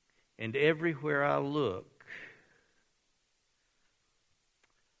 and everywhere I look,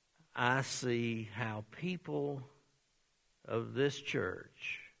 I see how people of this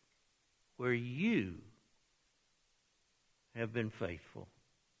church, where you have been faithful.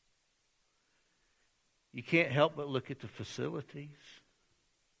 You can't help but look at the facilities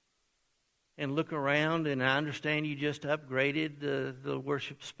and look around, and I understand you just upgraded the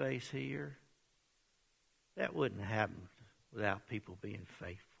worship space here. That wouldn't happen without people being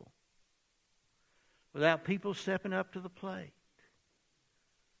faithful. Without people stepping up to the plate.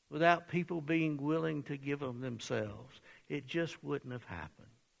 Without people being willing to give of themselves. It just wouldn't have happened.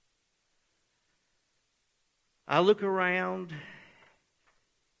 I look around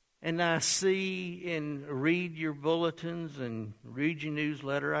and I see and read your bulletins and read your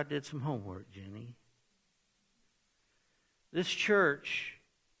newsletter. I did some homework, Jenny. This church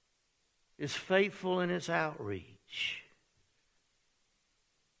is faithful in its outreach.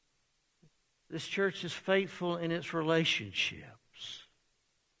 This church is faithful in its relationships.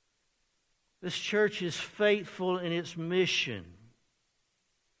 This church is faithful in its mission.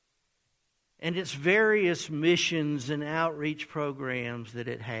 and its various missions and outreach programs that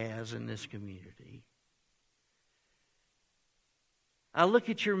it has in this community. I look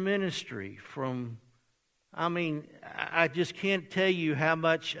at your ministry I just can't tell you how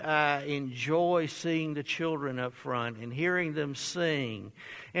much I enjoy seeing the children up front and hearing them sing.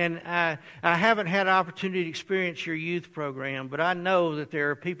 And I haven't had an opportunity to experience your youth program, but I know that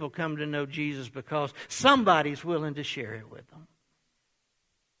there are people coming to know Jesus because somebody's willing to share it with them.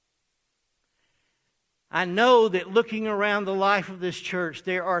 I know that looking around the life of this church,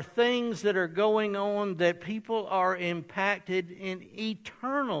 there are things that are going on that people are impacted in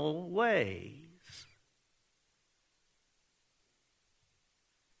eternal ways.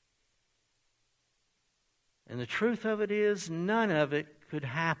 And the truth of it is, none of it could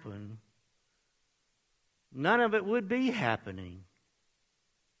happen. None of it would be happening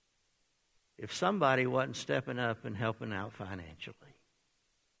if somebody wasn't stepping up and helping out financially.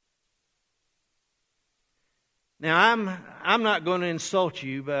 Now, I'm not going to insult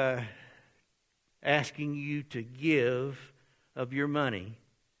you by asking you to give of your money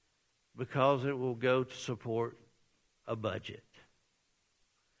because it will go to support a budget.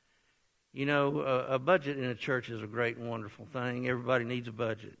 You know, a budget in a church is a great and wonderful thing. Everybody needs a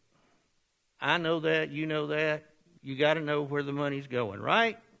budget. I know that. You know that. You got to know where the money's going,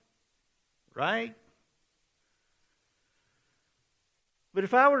 right? Right? But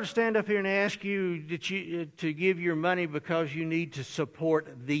if I were to stand up here and ask you to give your money because you need to support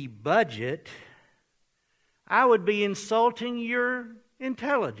the budget, I would be insulting your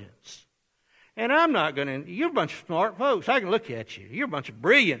intelligence. And I'm not going to, you're a bunch of smart folks. I can look at you. You're a bunch of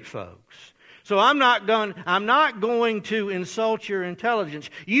brilliant folks. So I'm not going to insult your intelligence.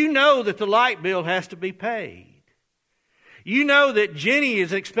 You know that the light bill has to be paid. You know that Jenny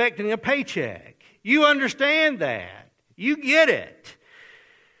is expecting a paycheck. You understand that. You get it.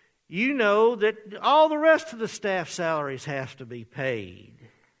 You know that all the rest of the staff salaries have to be paid.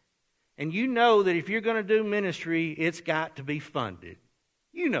 And you know that if you're going to do ministry, it's got to be funded.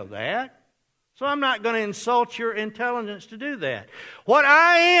 You know that. So I'm not going to insult your intelligence to do that. What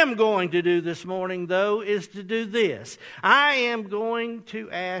I am going to do this morning, though, is to do this. I am going to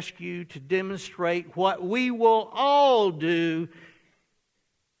ask you to demonstrate what we will all do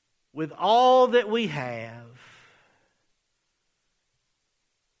with all that we have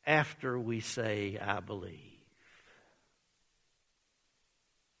after we say, I believe.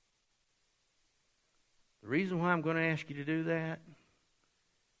 The reason why I'm going to ask you to do that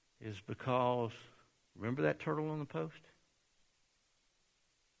is because, remember that turtle on the post?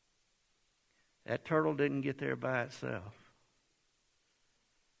 That turtle didn't get there by itself.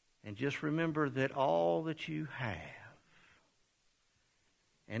 And just remember that all that you have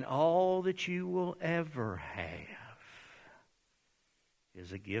and all that you will ever have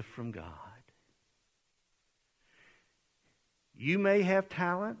is a gift from God. You may have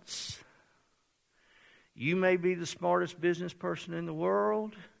talents. You may be the smartest business person in the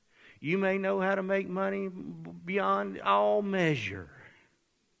world. You may know how to make money beyond all measure.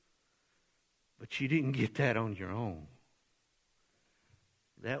 But you didn't get that on your own.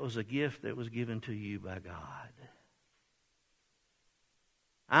 That was a gift that was given to you by God.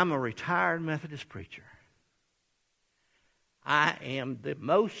 I'm a retired Methodist preacher. I am the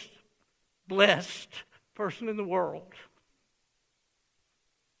most blessed person in the world.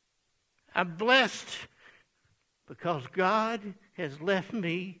 I'm blessed because God has left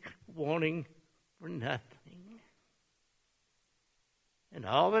me wanting for nothing. And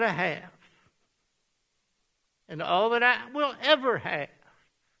all that I have, and all that I will ever have,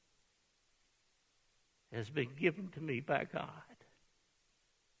 has been given to me by God.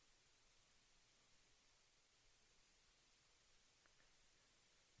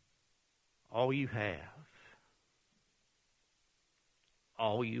 All you have,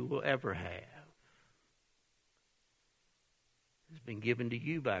 all you will ever have, has been given to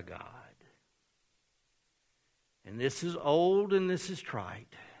you by God. And this is old and this is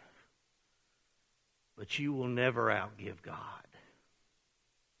trite, but you will never outgive God.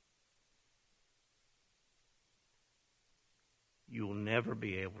 You will never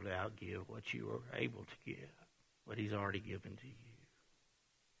be able to outgive what you are able to give, what He's already given to you.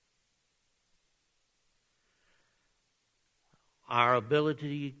 Our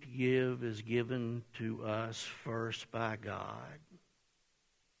ability to give is given to us first by God.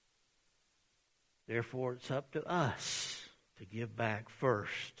 Therefore, it's up to us to give back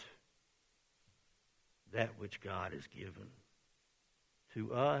first that which God has given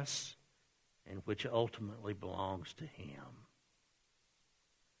to us and which ultimately belongs to Him.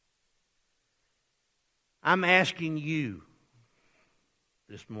 I'm asking you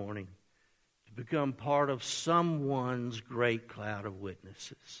this morning to become part of someone's great cloud of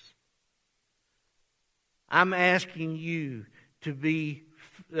witnesses. I'm asking you to be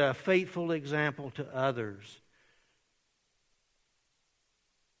a faithful example to others,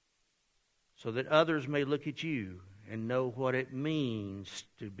 so that others may look at you and know what it means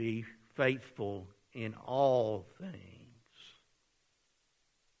to be faithful in all things,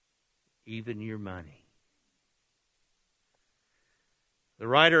 even your money. The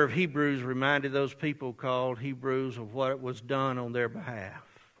writer of Hebrews reminded those people called Hebrews of what was done on their behalf.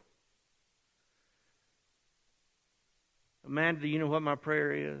 Amanda, do you know what my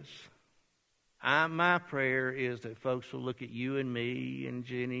prayer is? My prayer is that folks will look at you and me and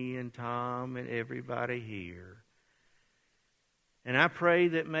Jenny and Tom and everybody here. And I pray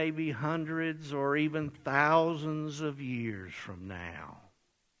that maybe hundreds or even thousands of years from now,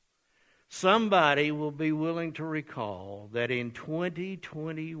 somebody will be willing to recall that in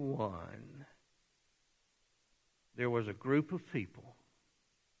 2021, there was a group of people,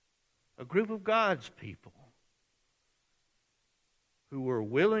 a group of God's people, who were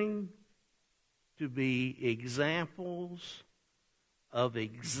willing to be examples of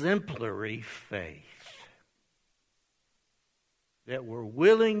exemplary faith, that were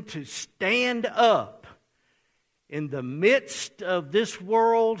willing to stand up in the midst of this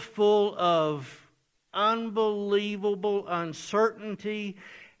world full of unbelievable uncertainty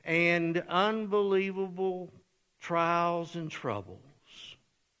and unbelievable trials and troubles.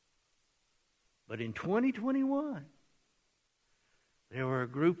 But in 2021, there were a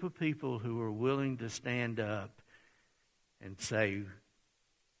group of people who were willing to stand up and say,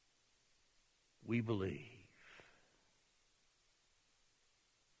 we believe.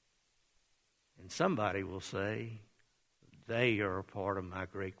 And somebody will say, they are a part of my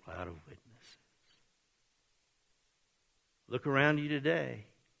great cloud of witnesses. Look around you today.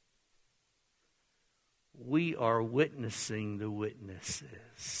 We are witnessing the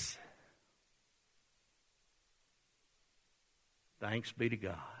witnesses. Thanks be to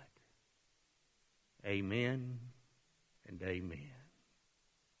God. Amen and amen.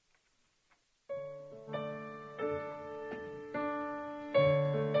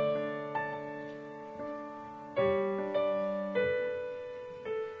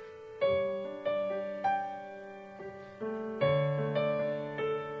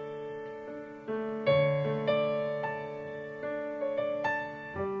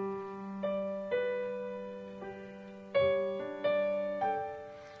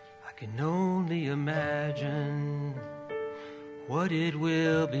 What it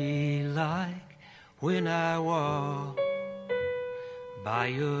will be like when I walk by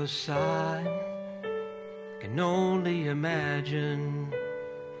your side. Can only imagine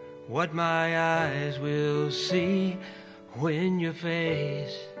what my eyes will see when your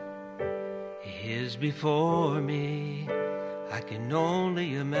face is before me. I can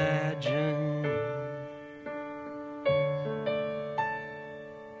only imagine.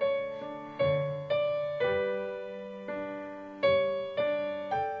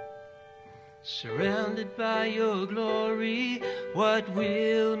 Surrounded by your glory, what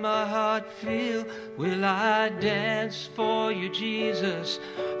will my heart feel? Will I dance for you, Jesus?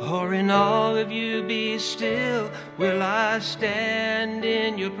 Or in all of you be still? Will I stand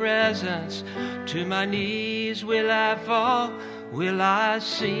in your presence? To my knees will I fall? Will I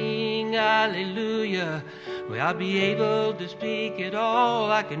sing hallelujah? Will I be able to speak it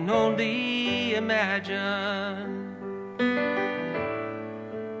all? I can only imagine.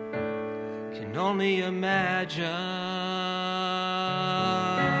 Can only imagine.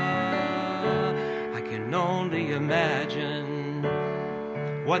 I can only imagine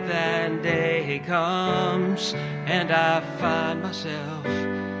what that day comes and I find myself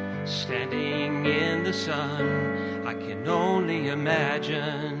standing in the sun. I can only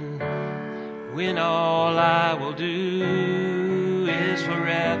imagine when all I will do is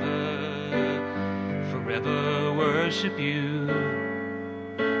forever worship you.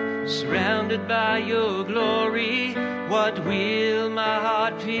 Surrounded by your glory, what will my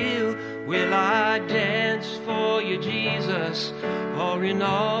heart feel? Will I dance for you, Jesus? Or in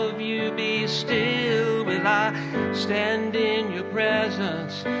all of you be still? Will I stand in your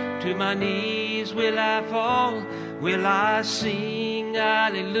presence? To my knees will I fall? Will I sing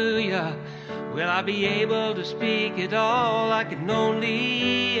hallelujah? Will I be able to speak it all? I can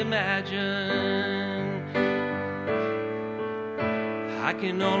only imagine. I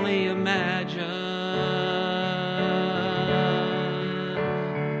can only imagine.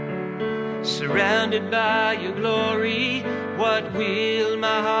 Surrounded by your glory, what will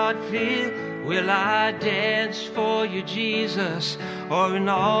my heart feel? Will I dance for you, Jesus? or in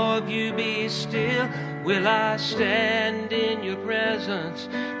awe of you be still? Will I stand in your presence?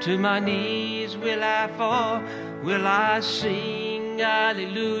 To my knees will I fall? Will I sing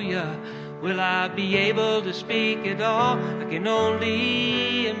hallelujah? Will I be able to speak at all? I can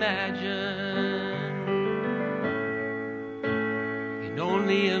only imagine. I can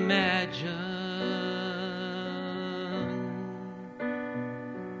only imagine.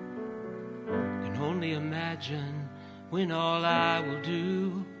 I can only imagine when all I will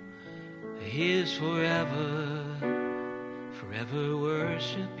do is forever, forever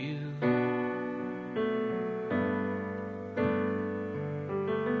worship you.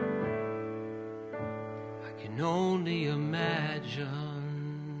 I can only imagine.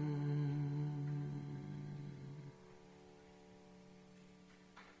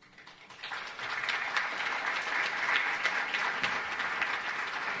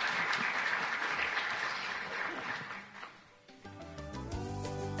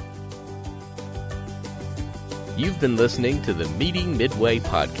 You've been listening to the Meeting Midway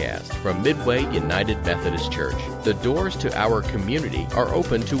podcast from Midway United Methodist Church. The doors to our community are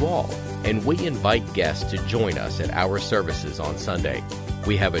open to all, and we invite guests to join us at our services on Sunday.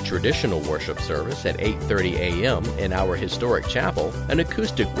 We have a traditional worship service at 8:30 a.m. in our historic chapel, an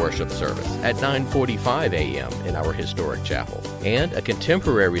acoustic worship service at 9:45 a.m. in our historic chapel, and a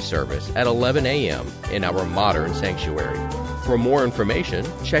contemporary service at 11 a.m. in our modern sanctuary. For more information,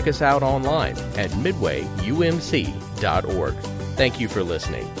 check us out online at midwayumc.org. Thank you for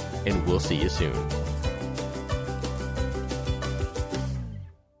listening, and we'll see you soon.